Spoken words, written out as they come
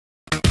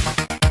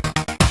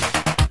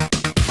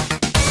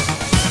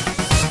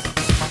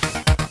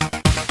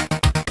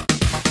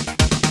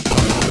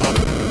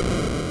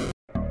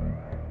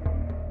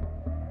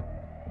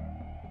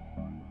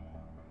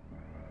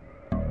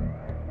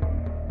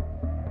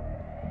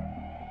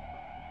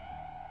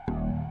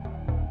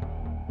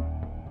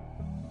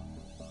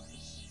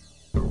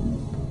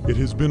It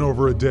has been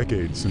over a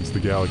decade since the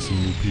galaxy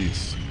knew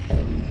peace.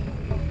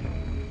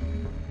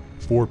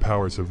 4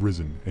 powers have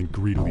risen and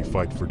greedily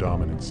fight for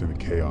dominance in the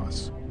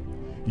chaos.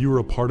 You are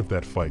a part of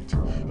that fight,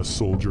 a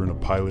soldier and a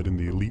pilot in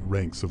the elite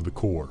ranks of the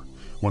Core,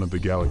 one of the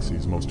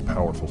galaxy's most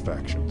powerful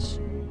factions.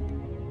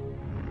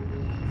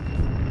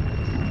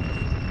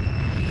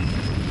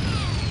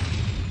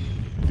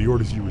 The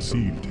orders you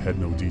received had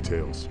no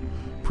details.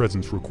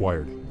 Presence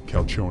required.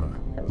 Calchona.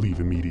 Leave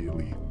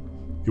immediately.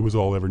 It was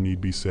all ever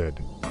need be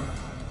said.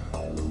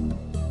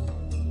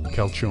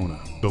 Calchona,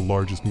 the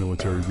largest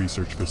military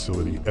research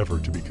facility ever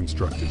to be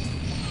constructed.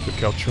 If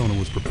Calchona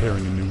was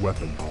preparing a new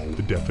weapon,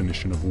 the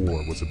definition of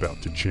war was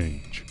about to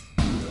change.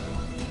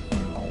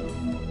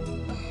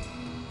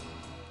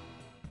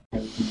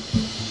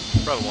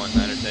 Bravo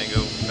 1-9er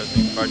Tango,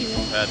 requesting departure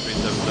from pad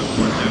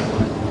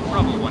 37712.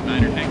 Bravo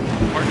 1-9er Tango,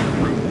 departure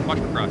approved. Watch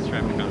for cross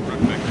traffic on road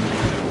vector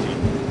 317.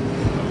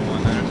 Bravo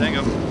 1-9er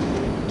Tango.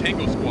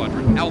 Tango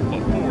Squadron, Alpha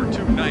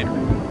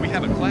 429er. We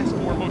have a Class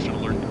 4 motion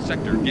alert in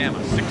Sector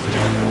Gamma 62.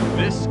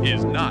 This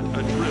is not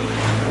a drill.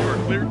 You are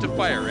cleared to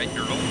fire at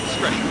your own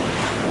discretion.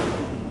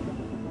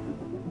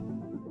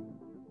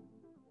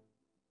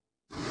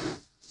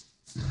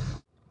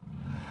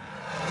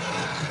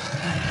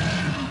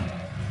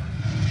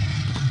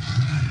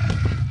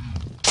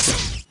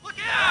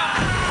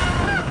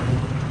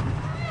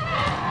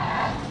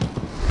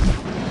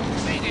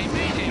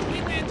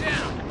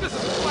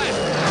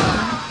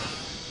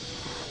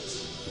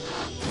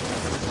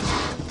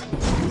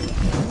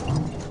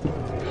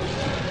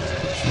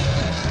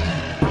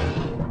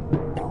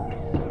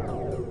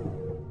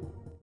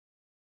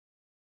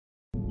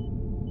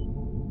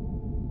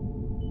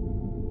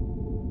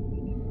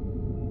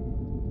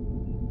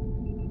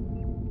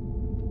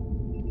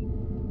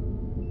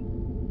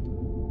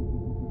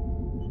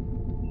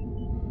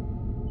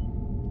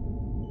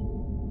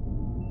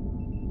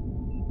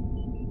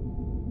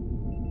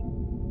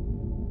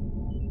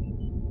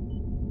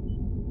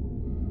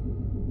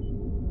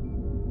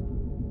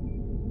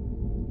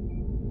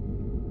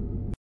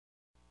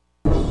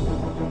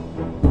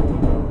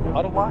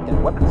 Autolock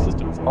and weapon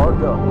systems are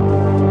go.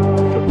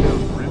 Shut down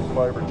Grid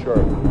Fiber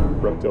Charlie.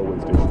 Reptelway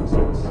Station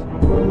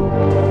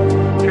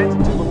 6.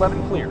 Transit Tube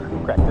 11 clear.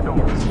 Crack the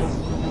doors.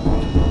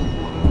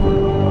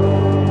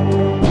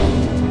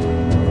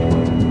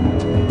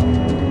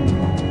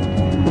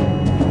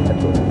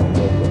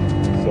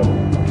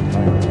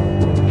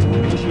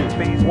 Initiate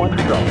Phase 1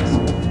 hydraulics.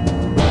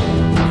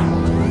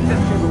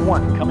 Test Chamber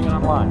 1 coming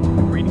online.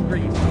 Reading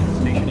green.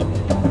 Station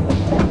empty.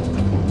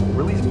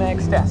 Release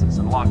mag stasis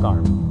and lock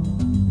arm.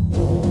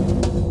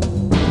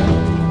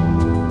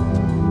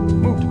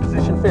 Move to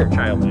position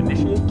Fairchild and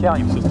initiate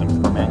Callium systems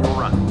for manual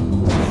run.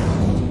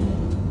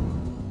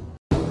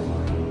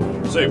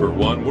 Saber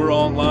 1, we're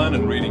online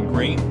and reading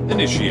green.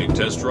 Initiate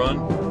test run.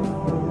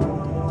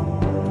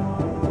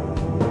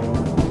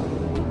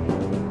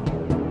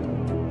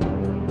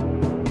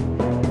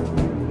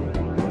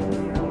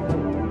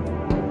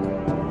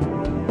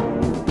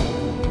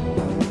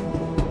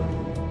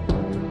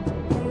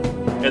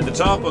 At the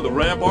top of the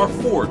ramp are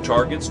 4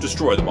 targets.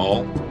 Destroy them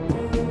all.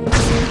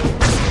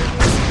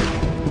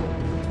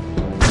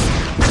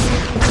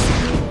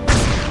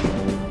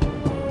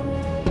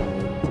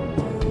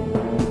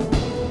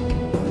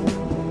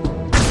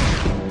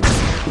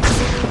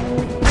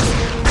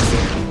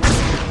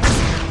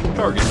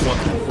 Targets 1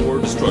 through 4,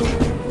 destruction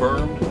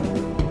confirmed.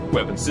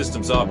 Weapon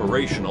systems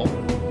operational.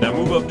 Now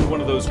move up to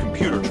one of those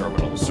computer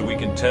terminals so we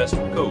can test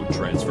code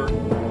transfer.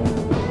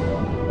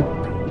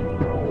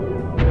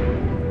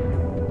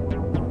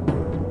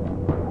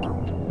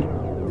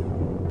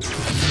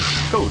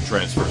 Code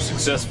transfer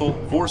successful.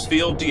 Force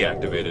field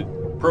deactivated.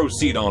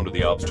 Proceed on to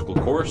the obstacle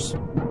course.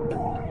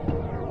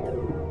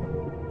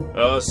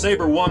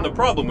 Saber 1, the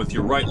problem with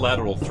your right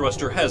lateral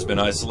thruster has been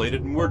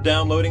isolated, and we're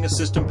downloading a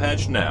system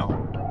patch now.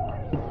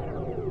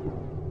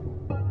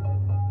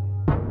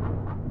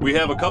 We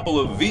have a couple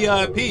of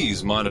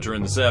VIPs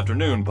monitoring this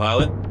afternoon,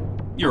 pilot.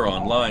 You're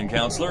online,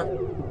 Counselor.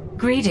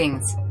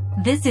 Greetings.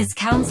 This is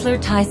Counselor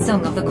Tai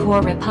Sung of the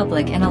Core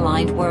Republic and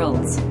Aligned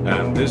Worlds.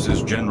 And this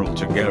is General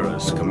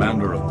Tagaris,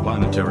 Commander of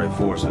Planetary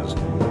Forces.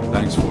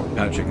 Thanks for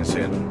patching us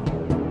in.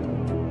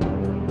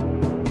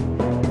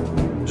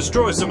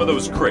 Destroy some of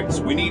those crates.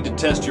 We need to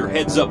test your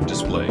heads-up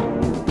display.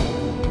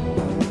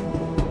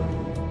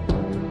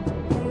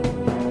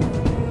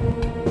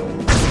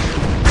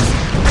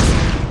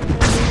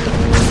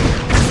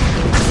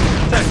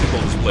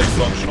 Tactical display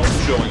functional,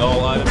 showing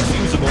all items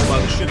usable by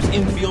the ship's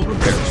in-field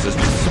repair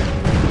systems.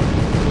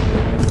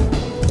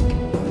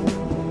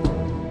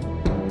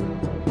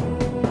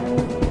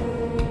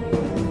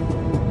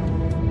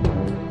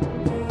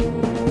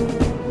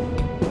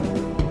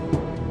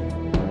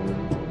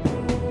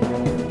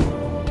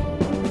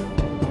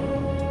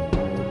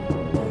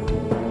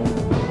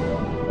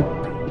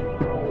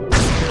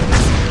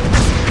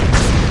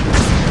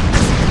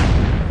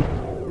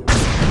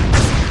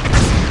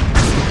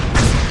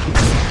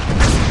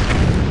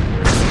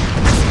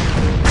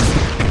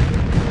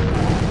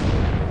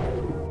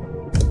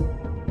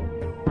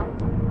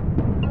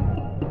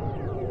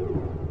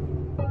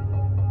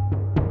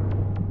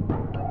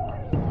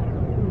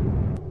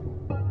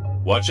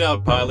 Watch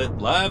out, pilot.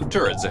 Live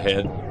turrets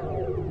ahead.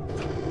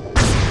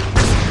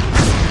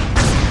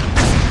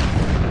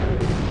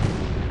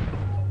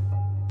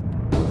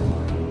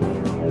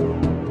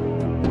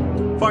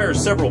 Fire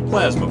several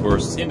plasma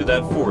bursts into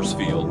that force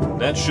field.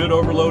 That should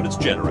overload its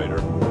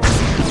generator.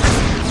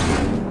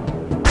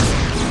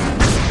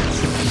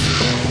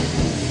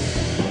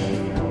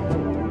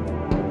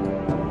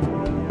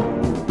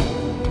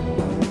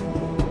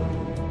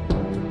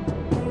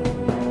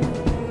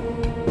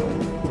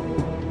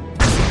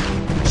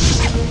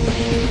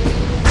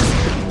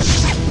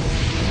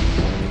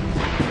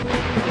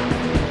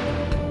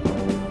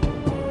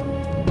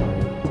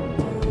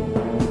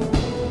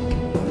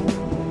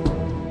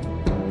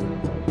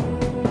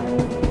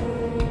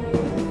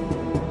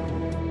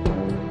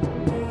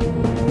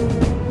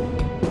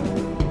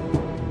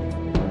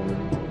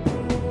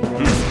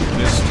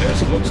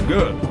 Looks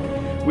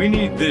good. We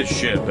need this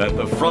ship at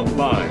the front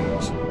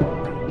lines.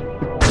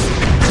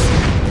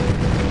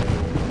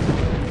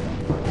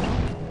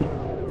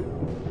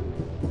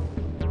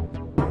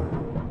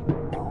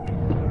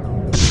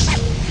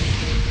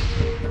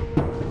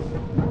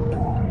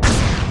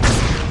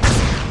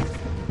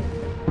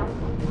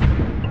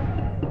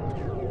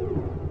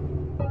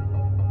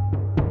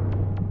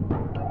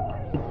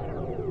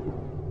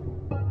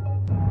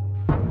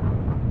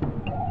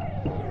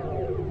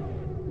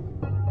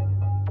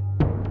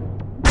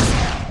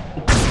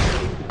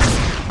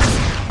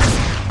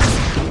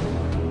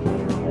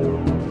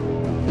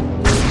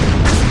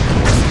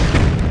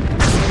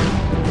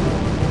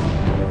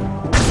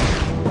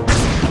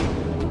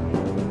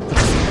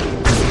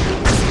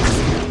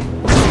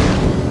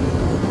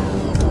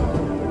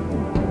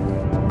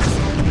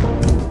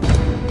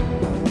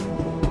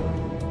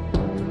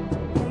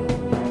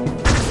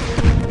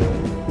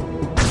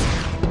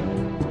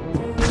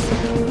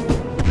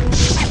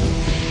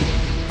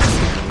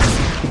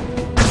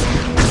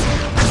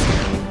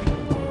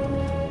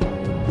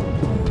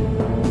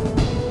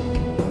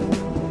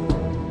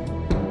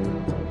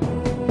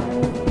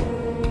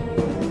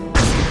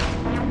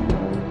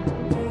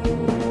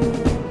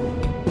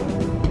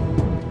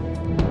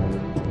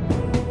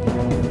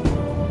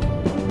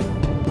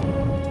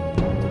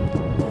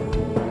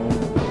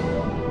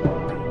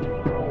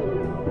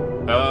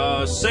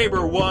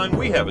 Saber 1,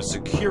 we have a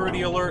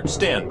security alert.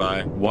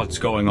 Standby. What's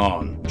going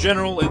on?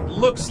 General, it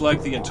looks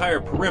like the entire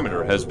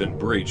perimeter has been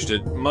breached.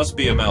 It must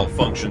be a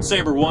malfunction.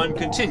 Saber 1,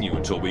 continue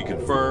until we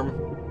confirm.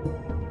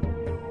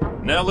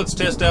 Now let's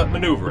test out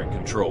maneuvering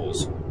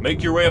controls.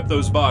 Make your way up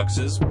those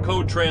boxes,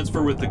 code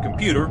transfer with the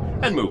computer,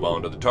 and move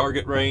on to the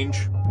target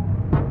range.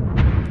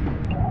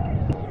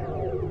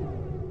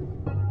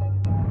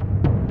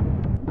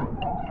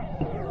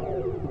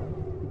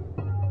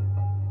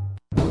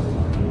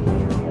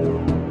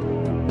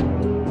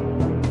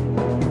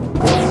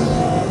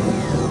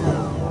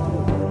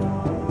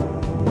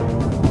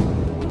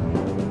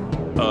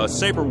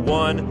 Saber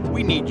 1,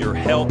 we need your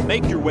help.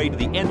 Make your way to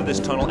the end of this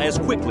tunnel as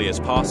quickly as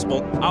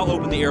possible. I'll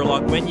open the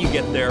airlock when you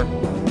get there.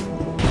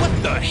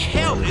 What the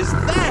hell is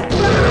that?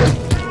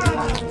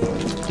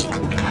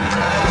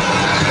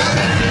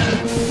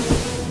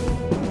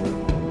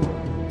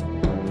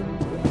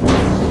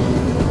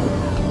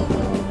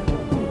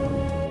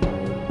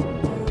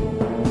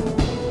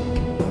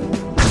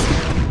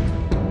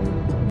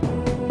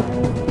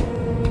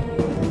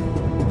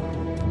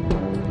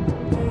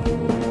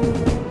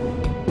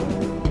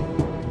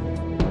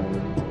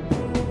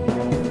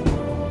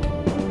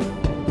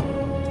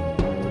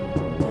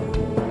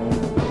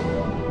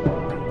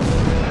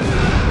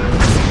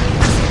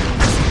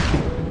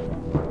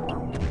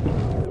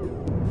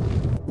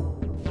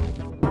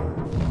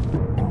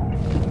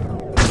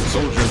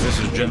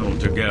 General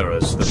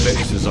Tagaris, the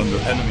base is under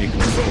enemy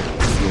control.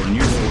 Your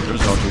new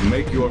orders are to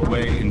make your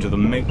way into the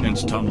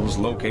maintenance tunnels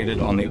located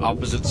on the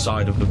opposite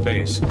side of the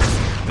base.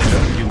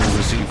 There you will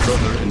receive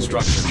further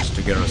instructions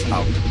to get us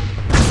out.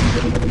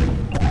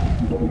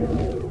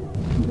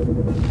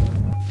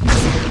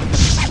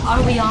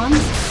 Are we on?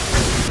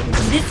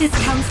 This is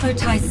Counselor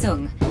Tai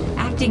Sung,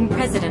 Acting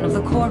President of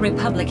the Core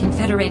Republic in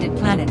Federated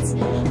Planets,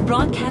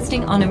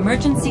 broadcasting on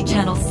Emergency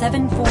Channel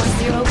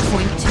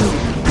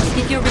 740.2.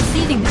 If you're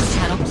receiving this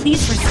channel,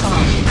 please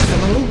respond.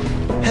 Hello?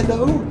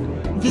 Hello?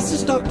 This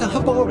is Dr.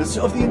 Habaris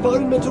of the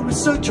Environmental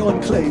Research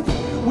Enclave.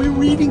 We're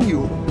reading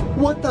you.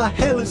 What the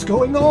hell is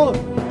going on?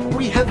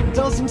 We have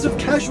dozens of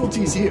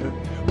casualties here.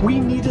 We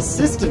need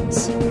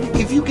assistance.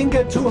 If you can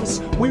get to us,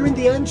 we're in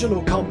the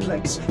Angelo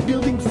Complex,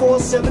 Building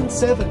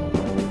 477.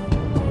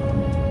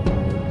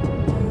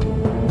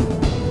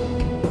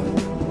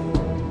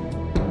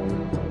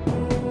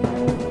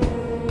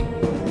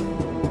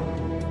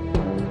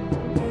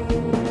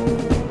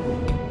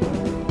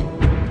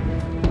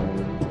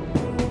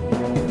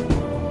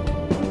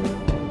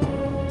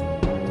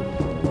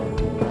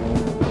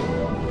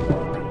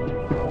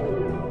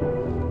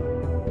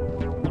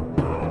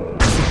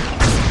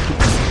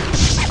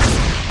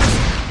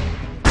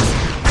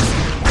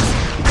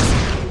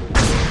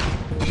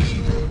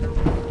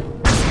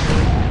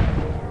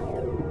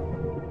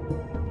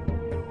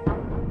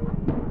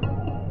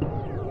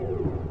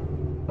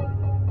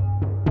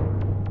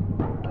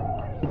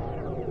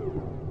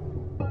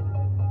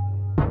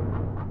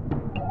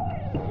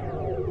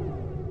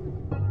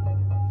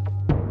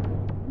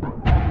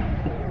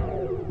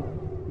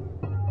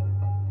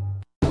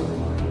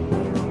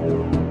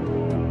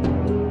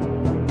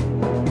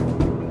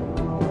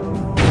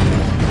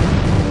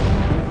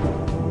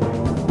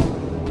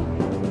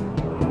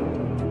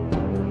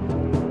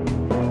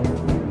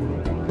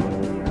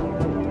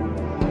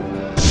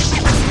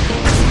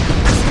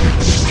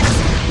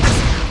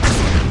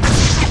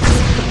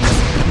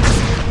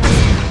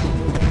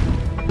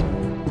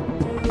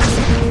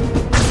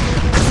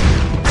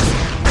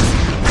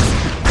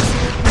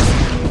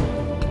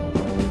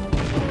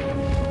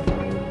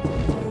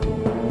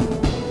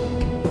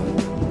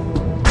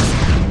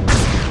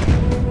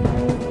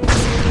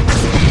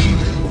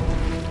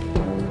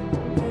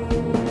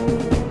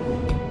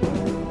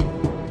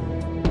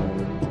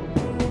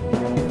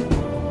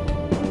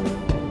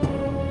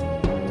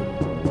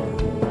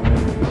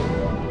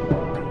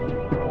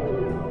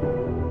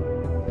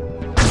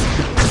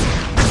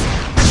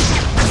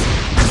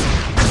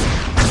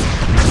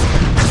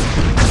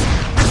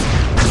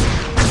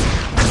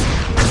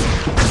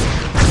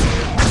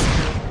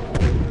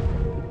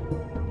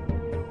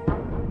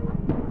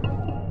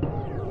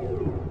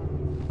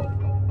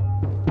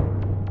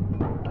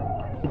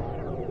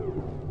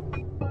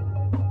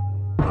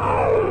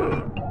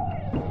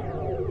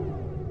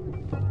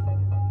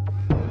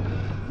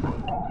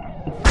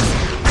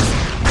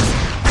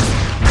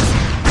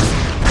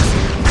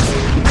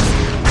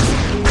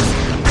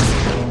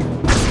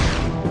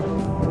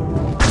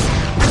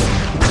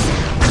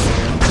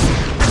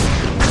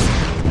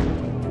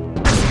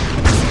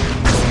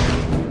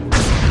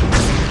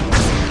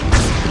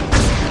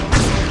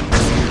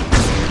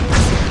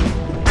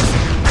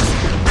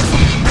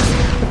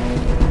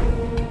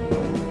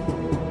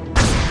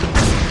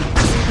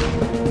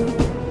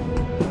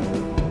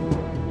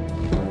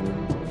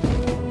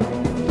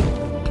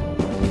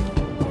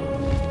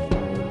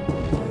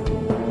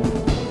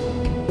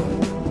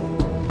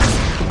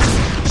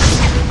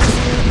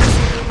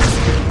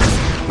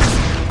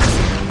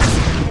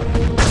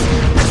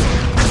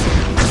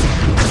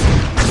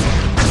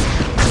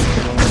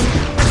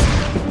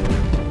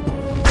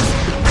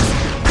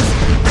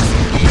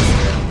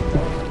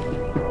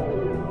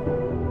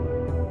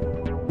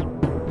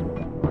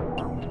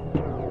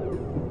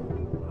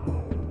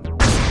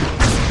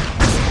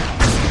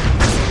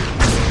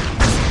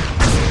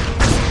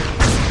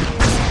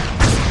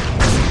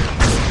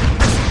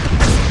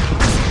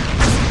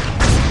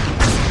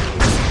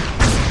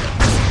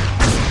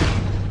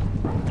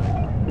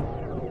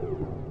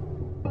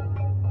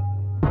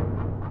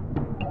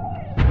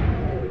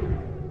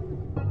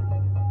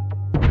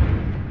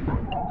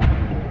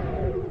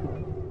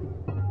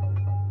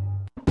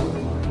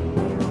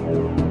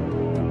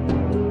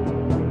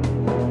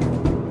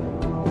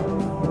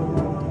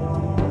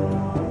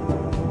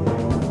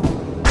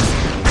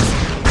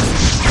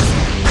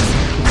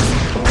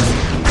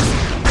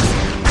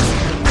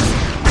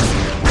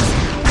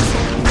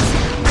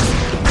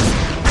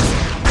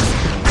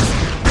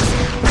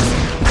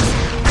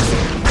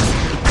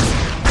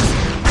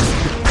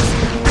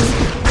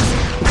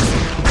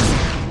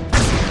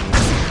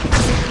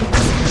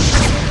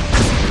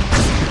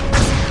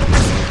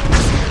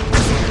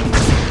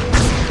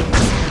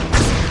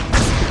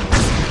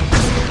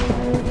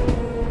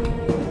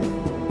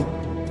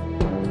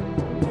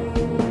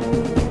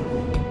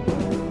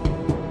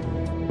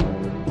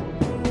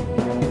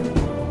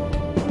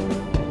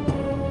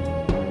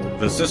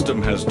 The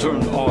system has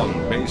turned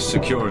on base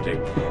security.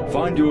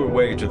 Find your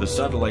way to the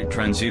satellite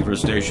transceiver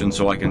station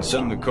so I can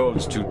send the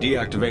codes to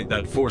deactivate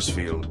that force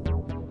field.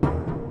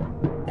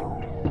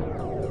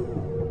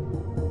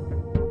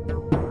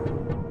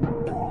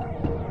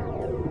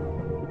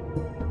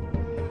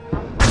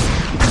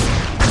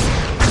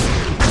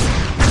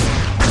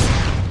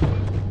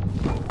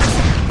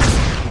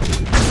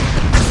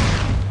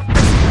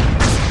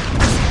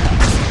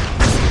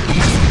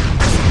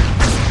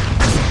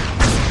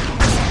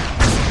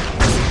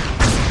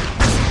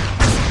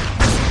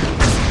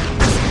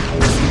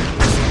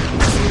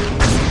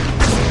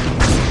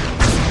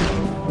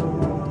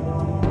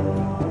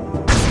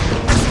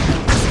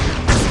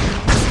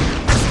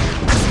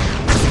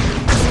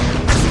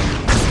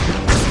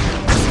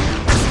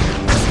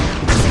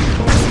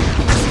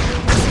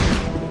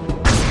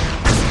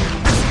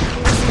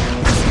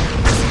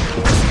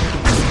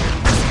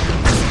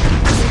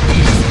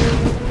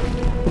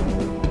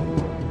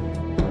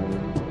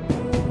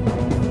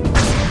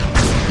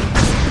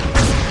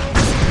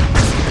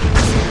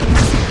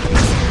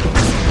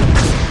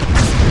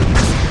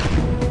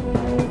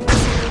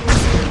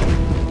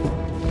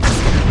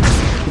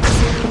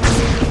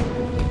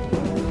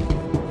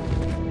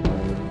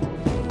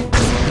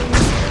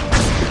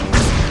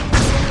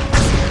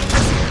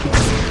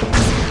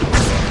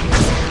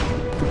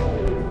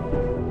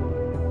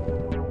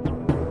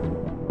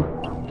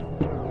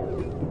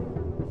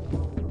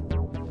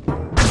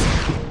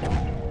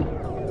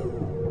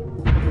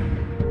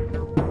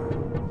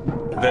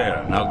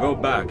 There, now go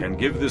back and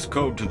give this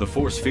code to the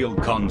force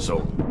field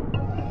console.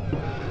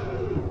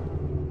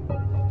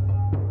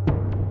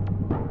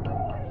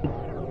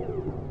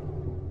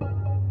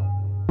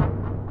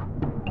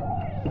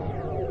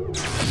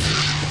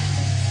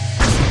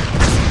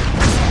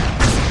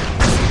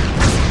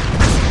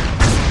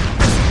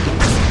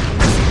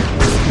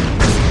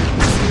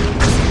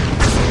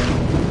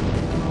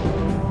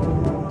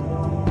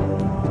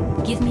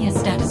 Give me a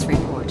status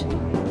report.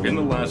 In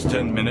the last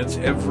 10 minutes,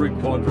 every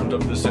quadrant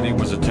of the city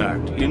was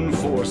attacked, in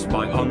force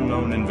by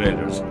unknown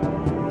invaders.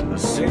 The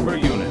Saber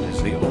unit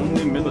is the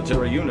only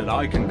military unit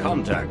I can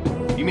contact.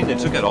 You mean they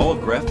took out all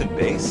of Grafton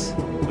Base?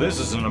 This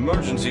is an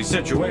emergency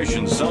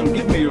situation, son.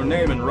 Give me your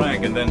name and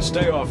rank and then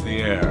stay off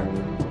the air.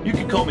 You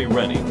can call me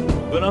Rennie,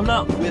 but I'm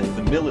not with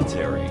the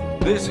military.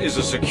 This is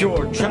a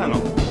secure channel.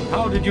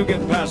 How did you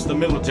get past the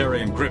military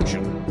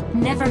encryption?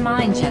 Never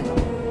mind, General.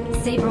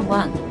 Saber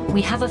 1,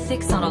 we have a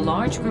fix on a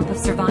large group of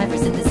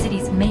survivors in the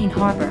city's main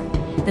harbor.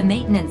 The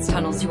maintenance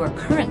tunnels you are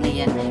currently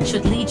in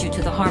should lead you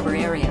to the harbor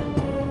area.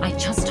 I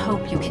just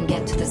hope you can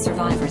get to the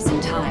survivors in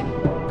time.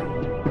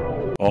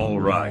 All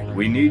right,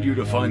 we need you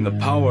to find the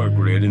power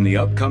grid in the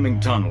upcoming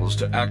tunnels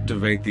to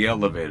activate the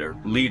elevator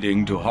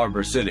leading to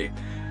Harbor City.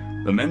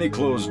 The many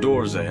closed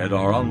doors ahead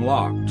are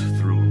unlocked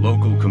through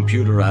local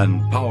computer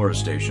and power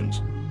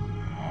stations.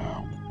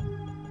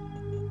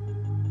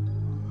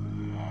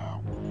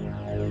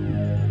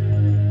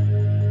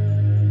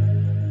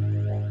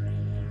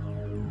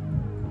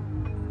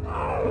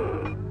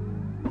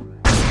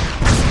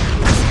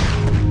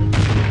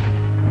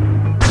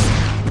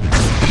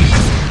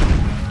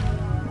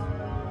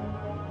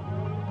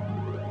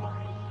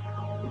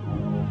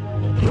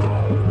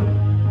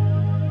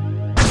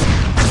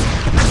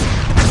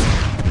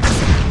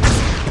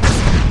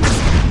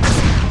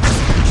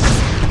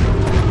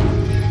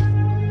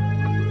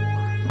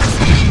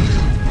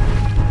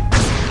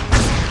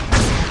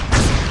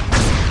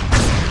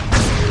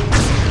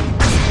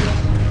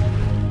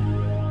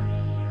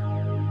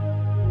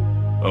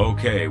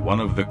 Okay, one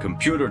of the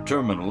computer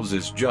terminals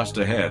is just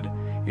ahead.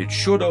 It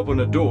should open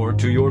a door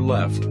to your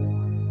left.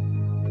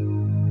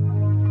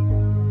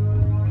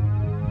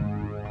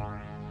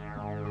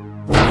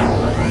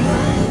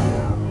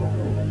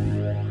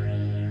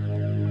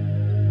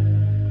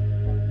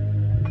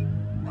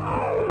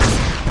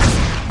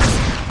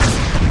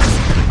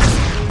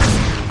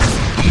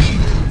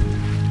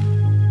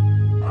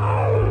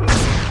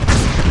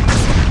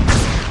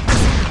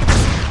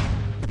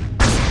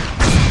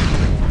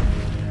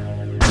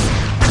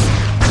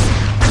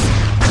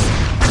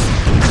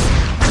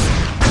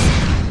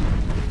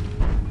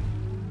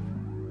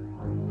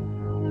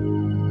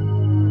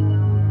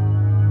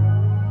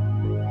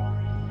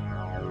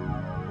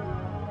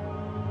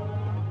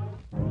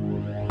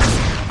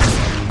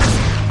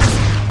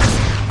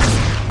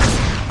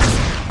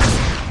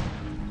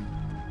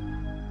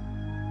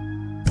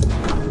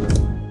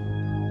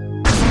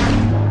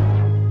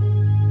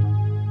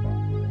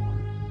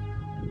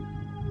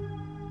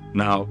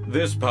 Now,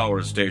 this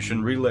power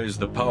station relays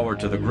the power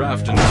to the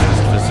Grafton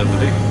test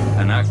facility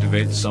and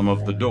activates some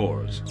of the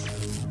doors.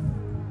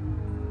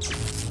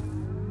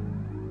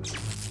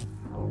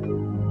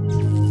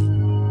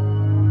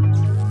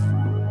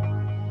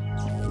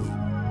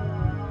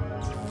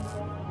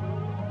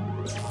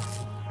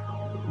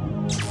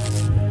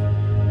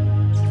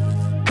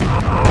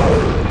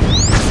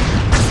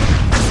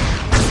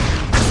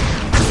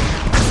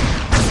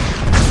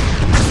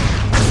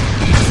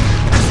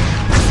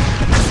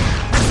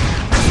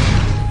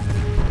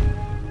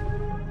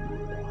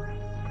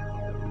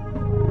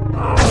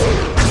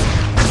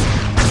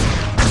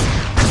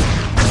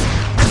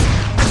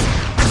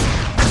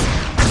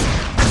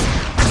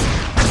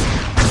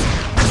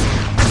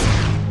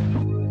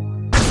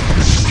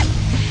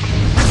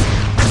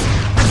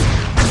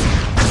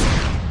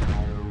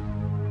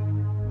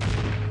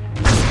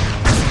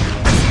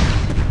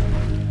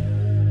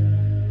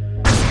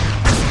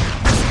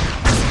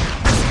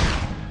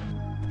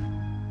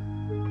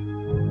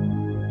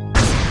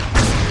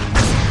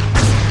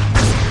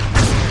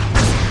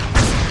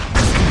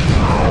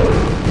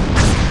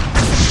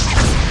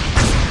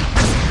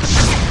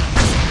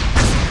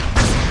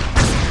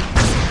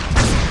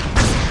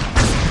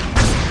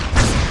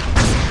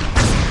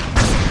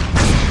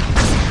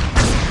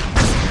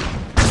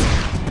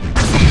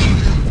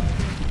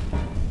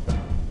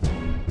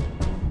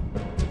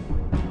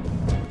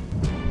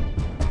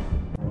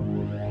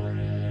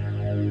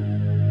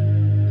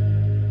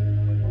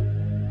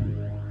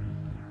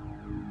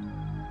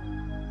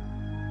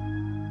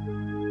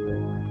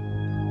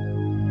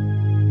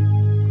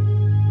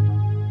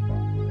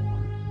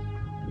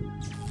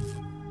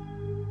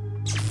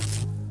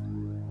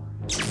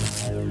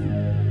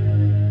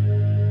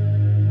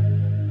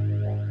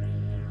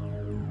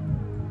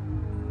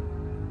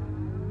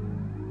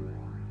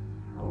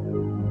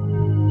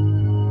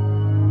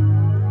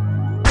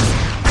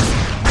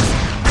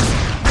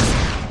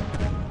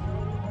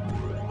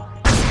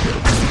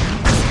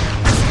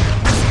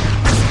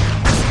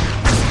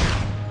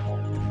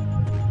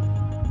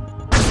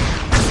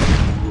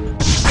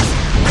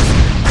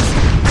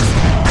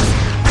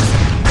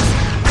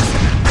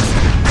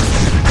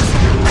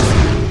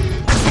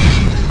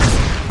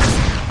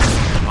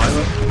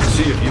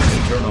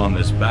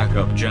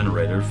 backup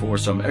generator for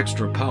some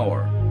extra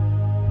power.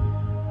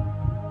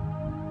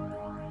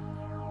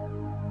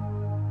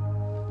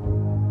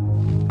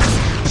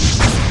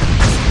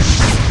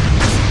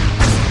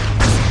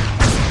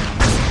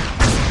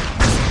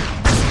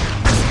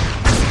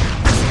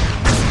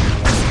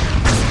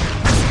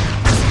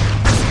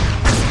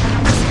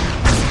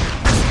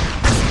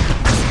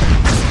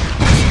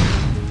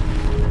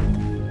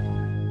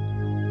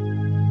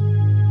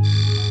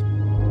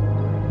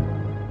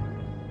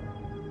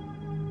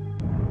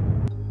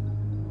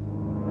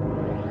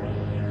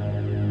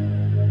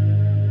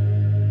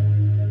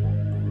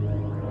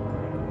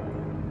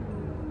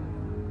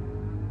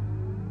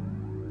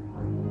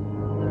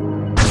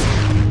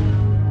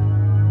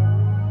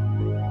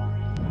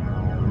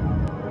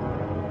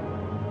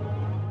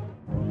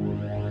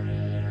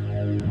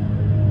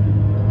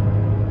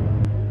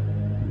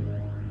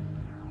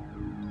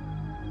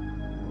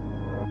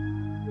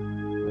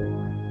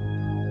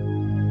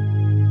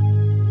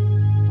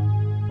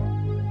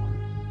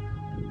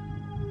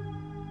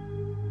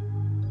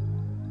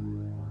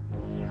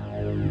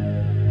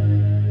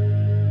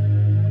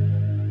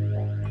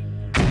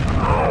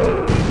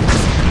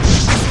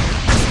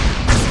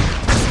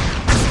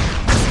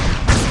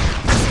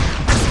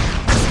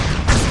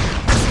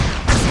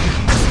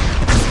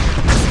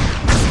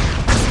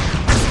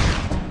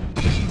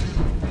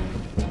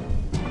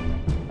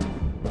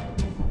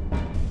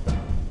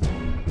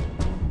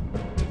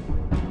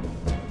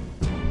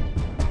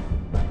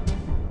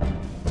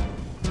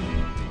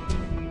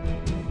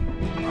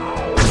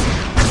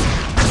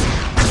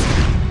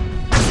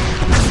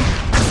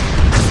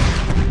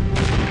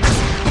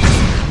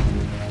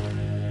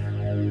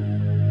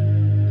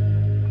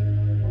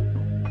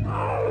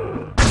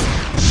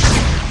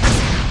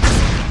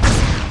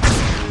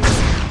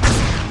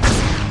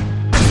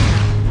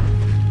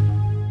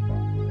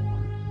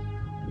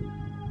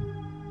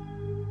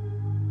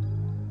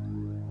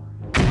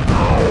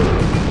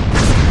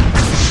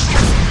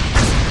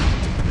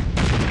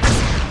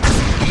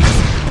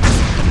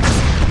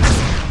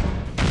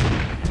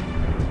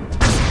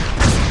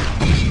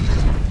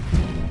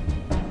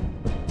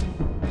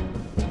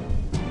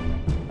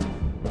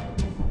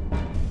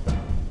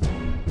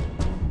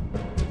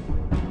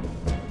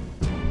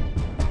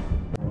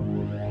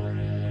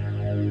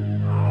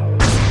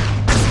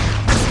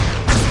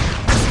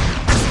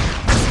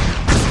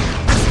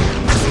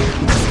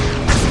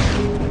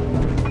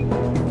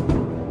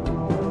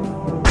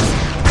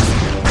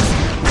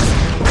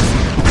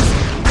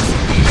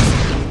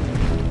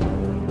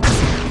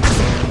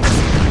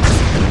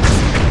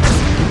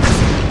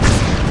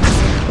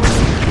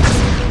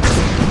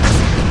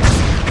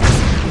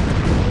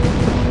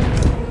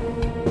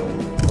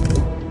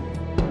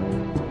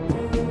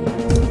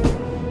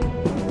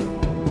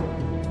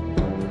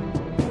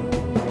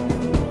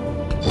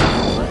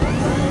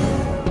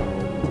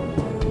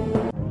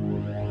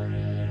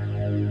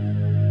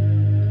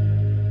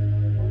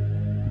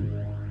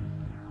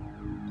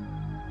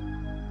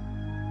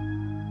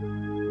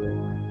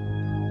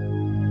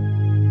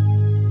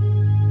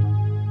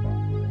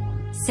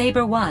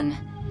 Saber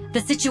 1, the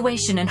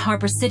situation in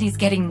Harbor City's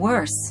getting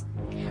worse.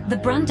 The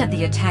brunt of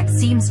the attack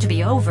seems to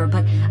be over,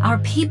 but our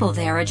people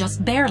there are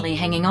just barely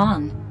hanging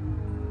on.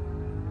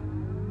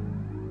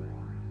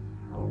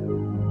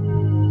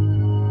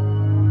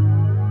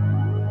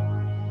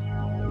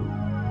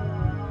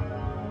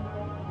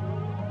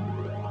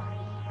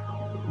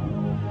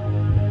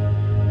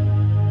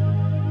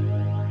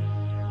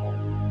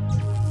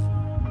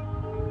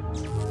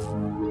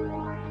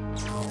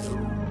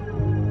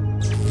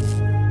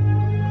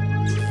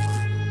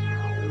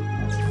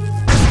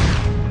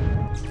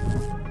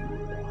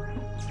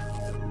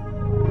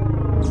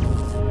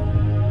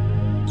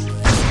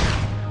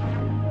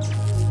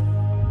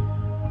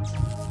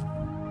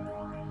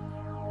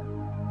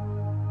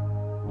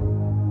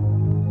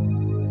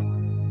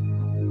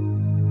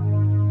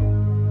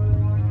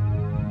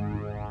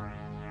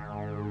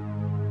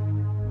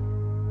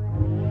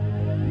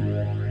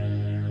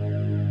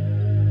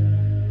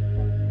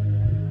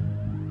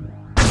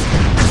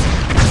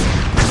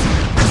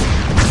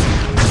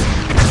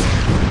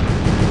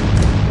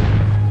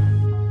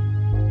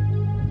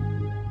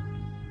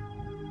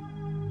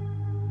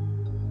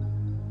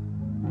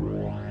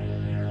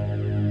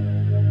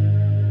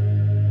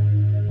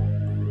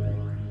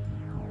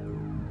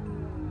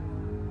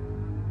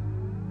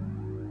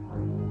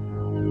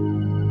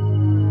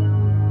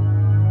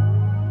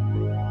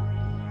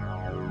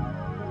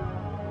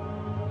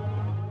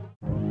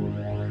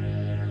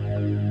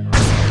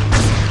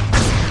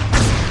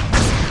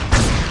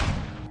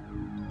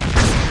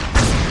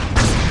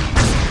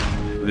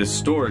 This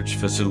storage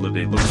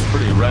facility looks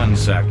pretty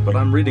ransacked, but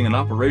I'm reading an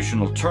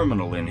operational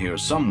terminal in here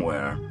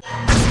somewhere.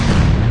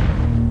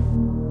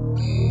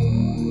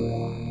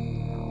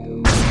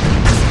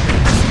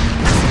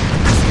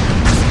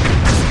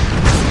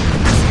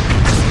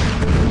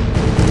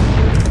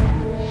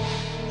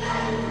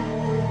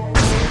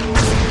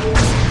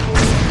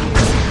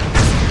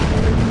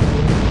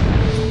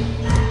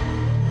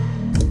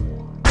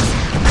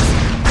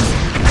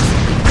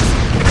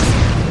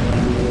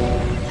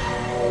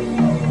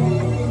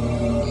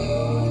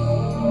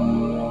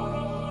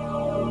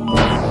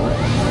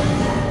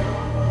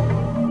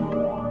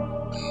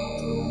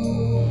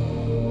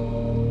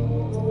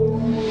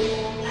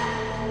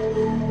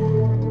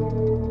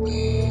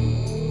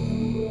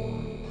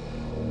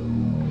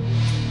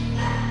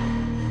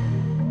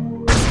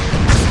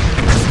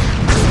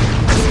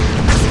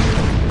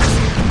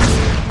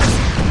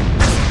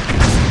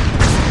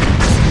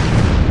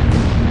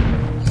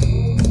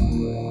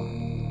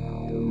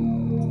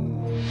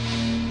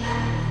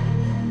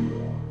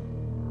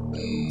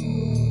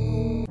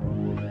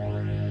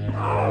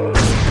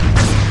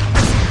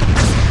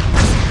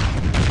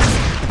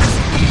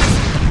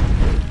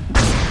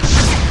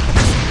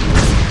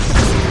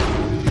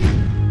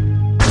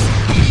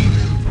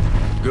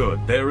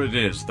 there it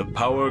is, the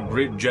power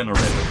grid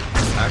generator.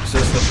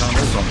 Access the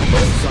panels on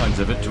both sides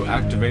of it to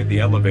activate the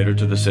elevator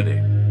to the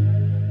city.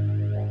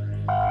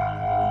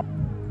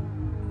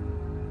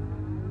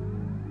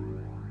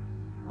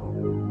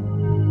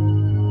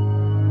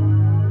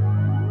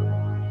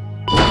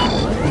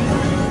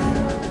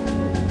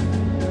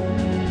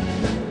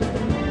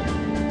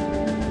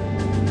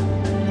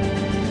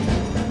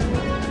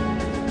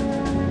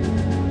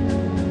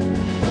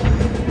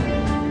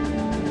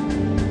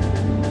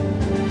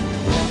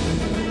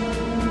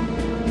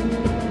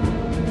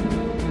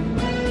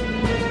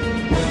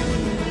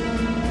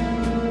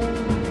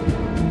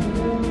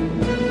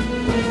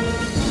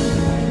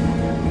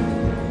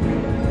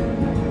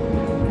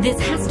 This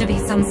has to be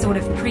some sort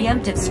of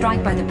preemptive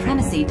strike by the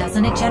Primacy,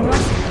 doesn't it, General?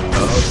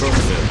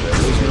 Affirmative.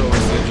 There is no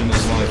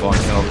indigenous life on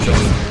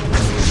Calchona.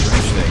 The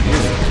strange thing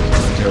is,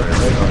 planetary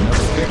radar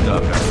never picked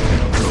up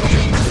anything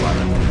approaching the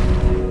planet.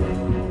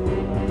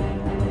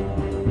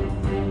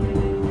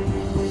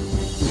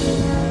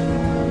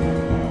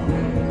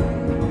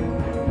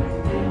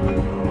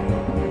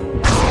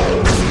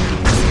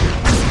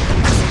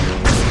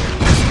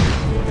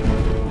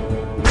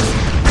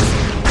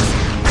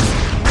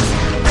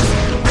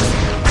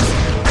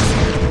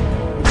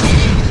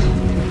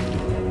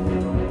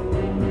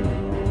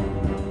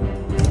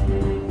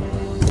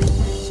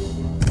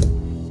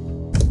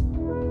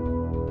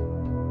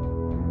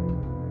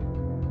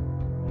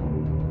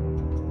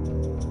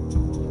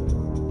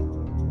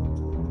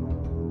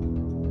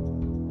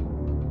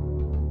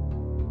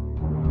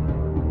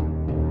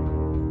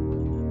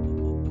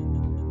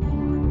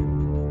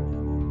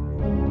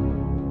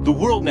 The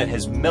WorldNet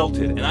has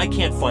melted, and I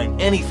can't find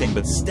anything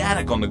but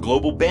static on the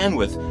global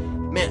bandwidth.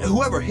 Man,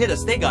 whoever hit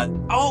us, they got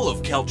all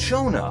of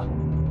Calchona.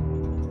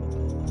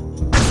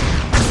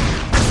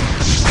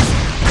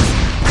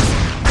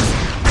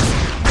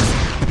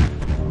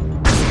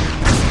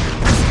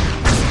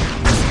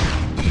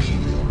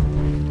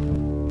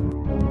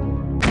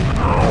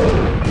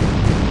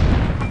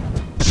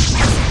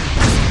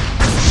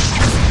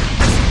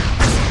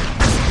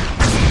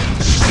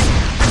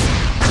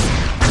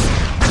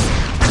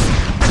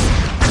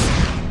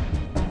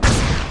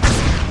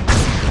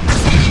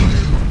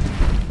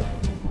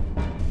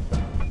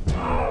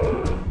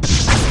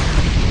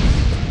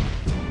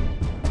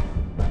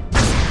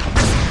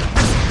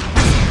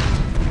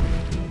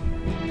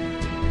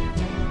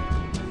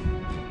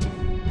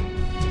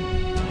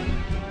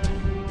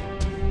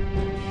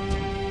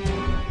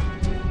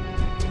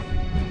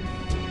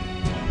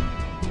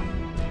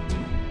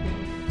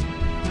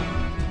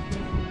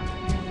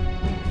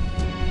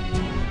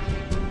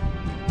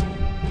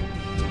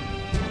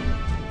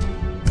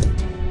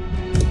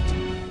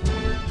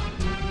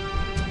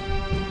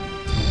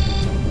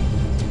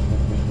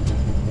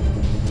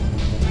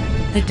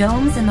 The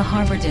domes in the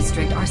harbor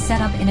district are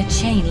set up in a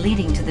chain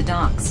leading to the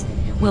docks.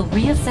 We'll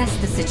reassess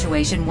the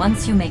situation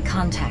once you make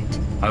contact.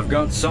 I've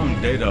got some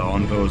data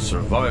on those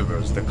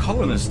survivors. The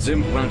colonists'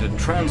 implanted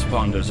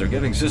transponders are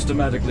getting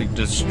systematically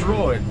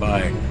destroyed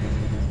by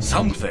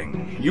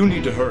something. You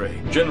need to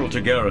hurry. General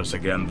Tagaris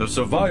again. The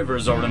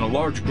survivors are in a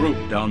large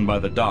group down by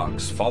the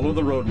docks. Follow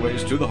the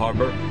roadways to the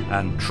harbor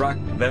and track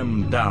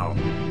them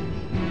down.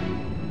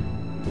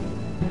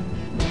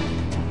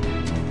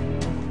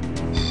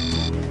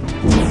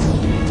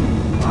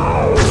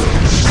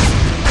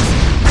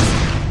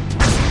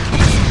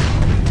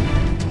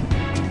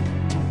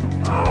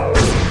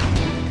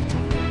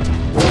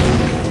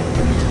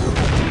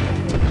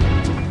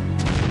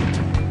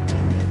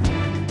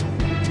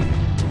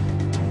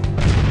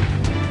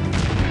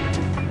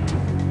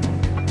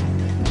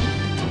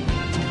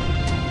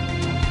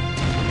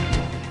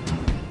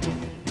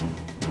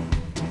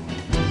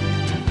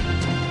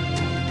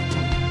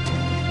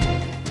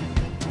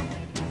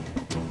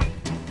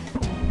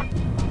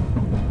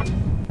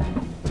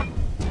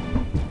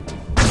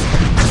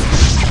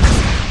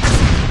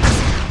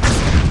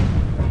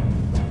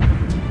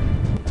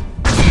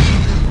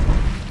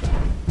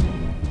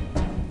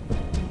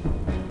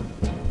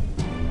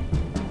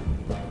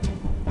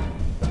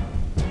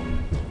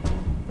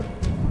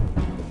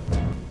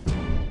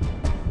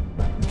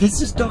 This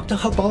is Dr.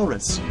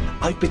 Habaris.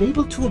 I've been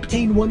able to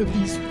obtain one of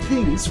these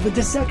things for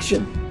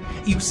dissection.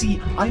 You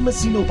see, I'm a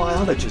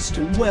xenobiologist,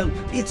 and well,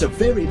 it's a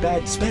very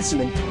bad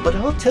specimen, but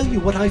I'll tell you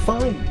what I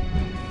find.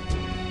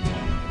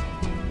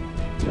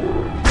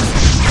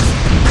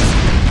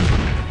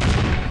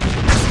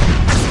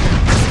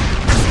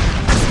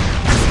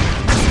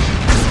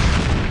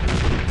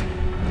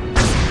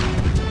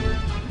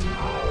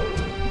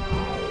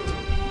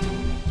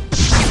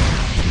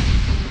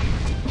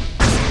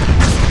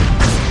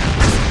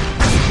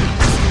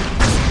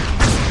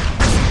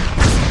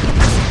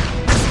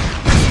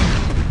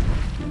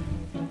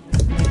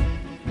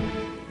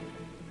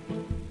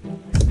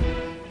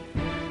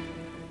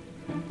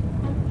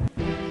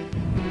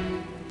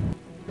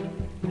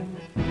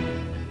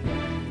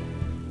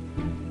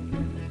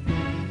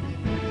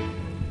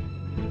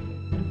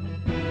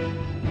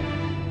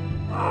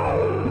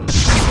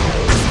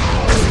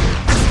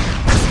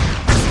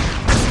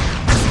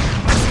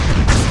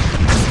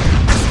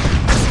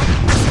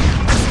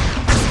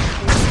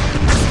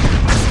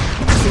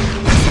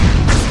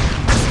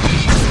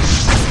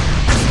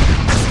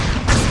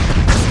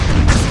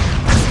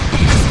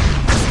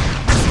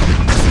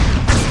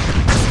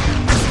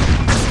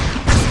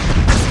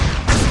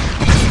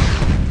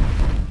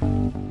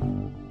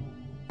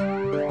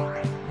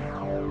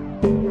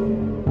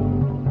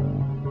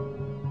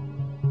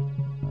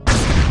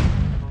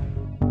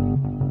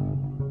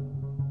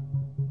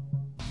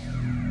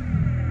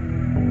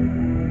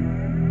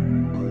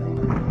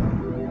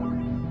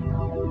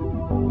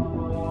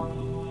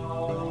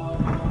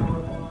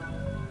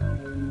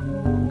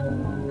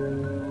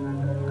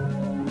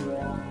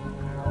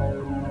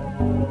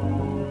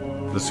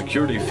 The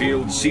security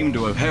fields seem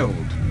to have held.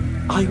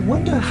 I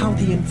wonder how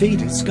the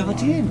invaders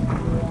got in.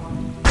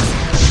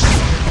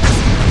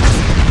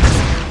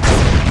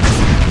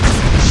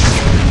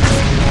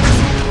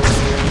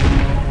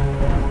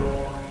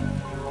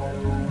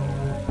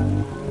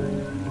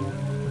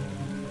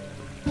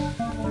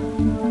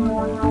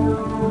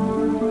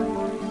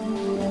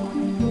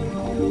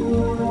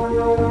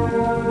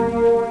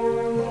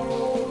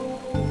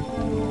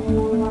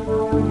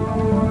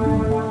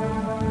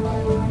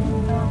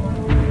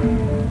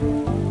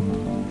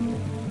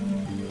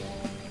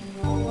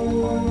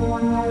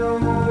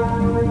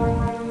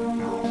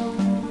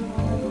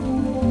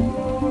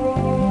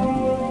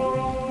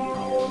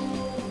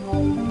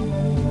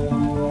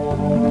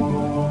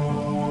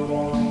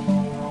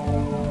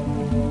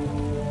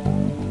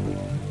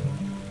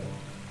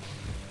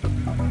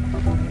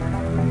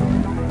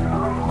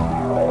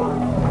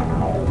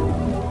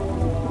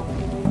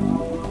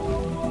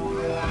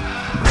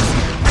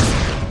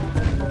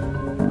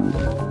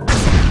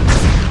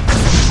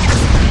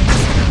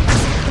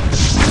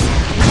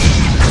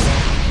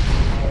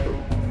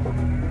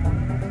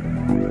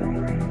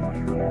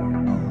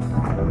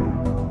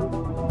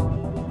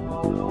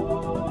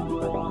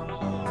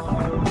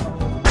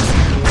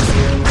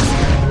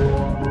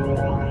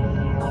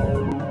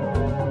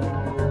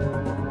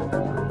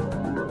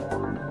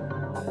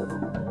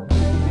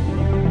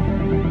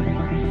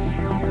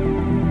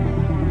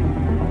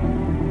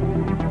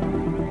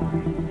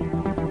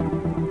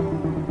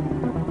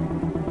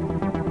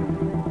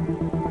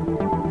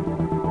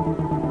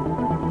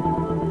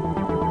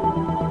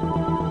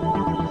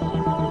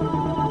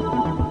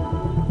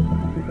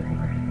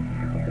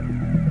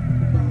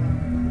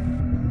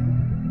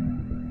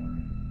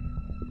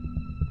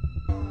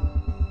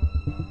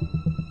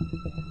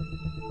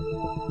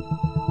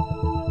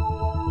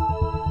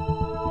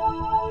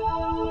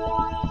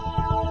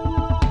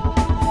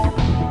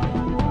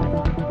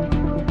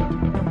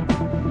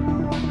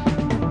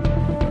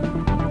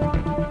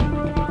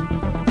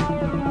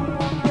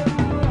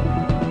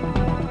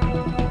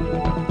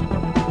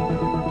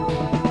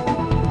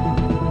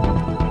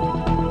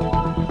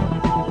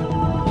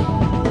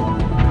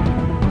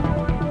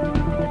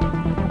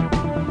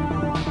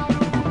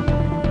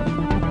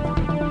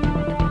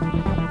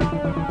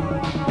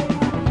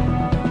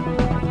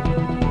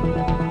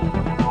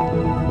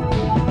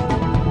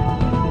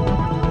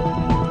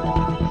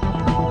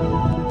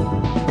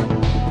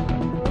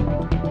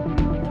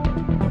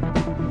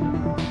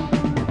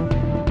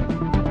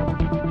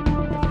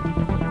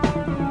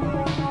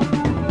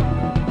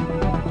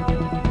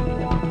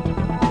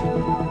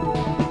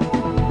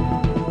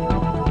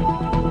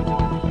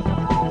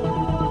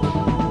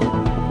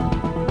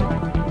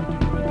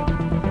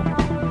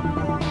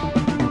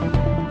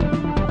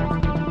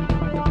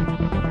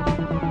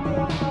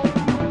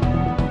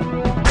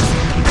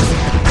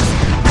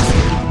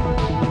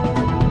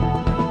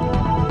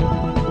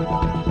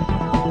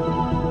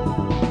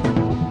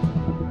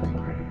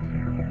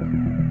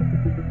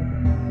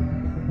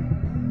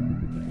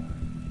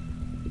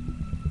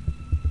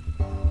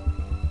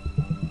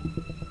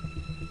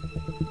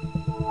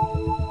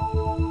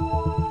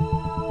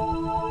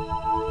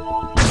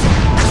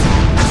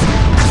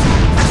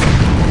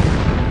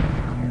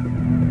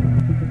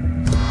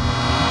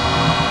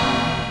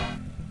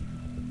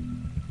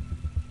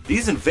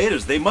 These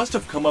invaders, they must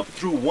have come up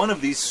through one of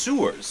these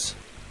sewers.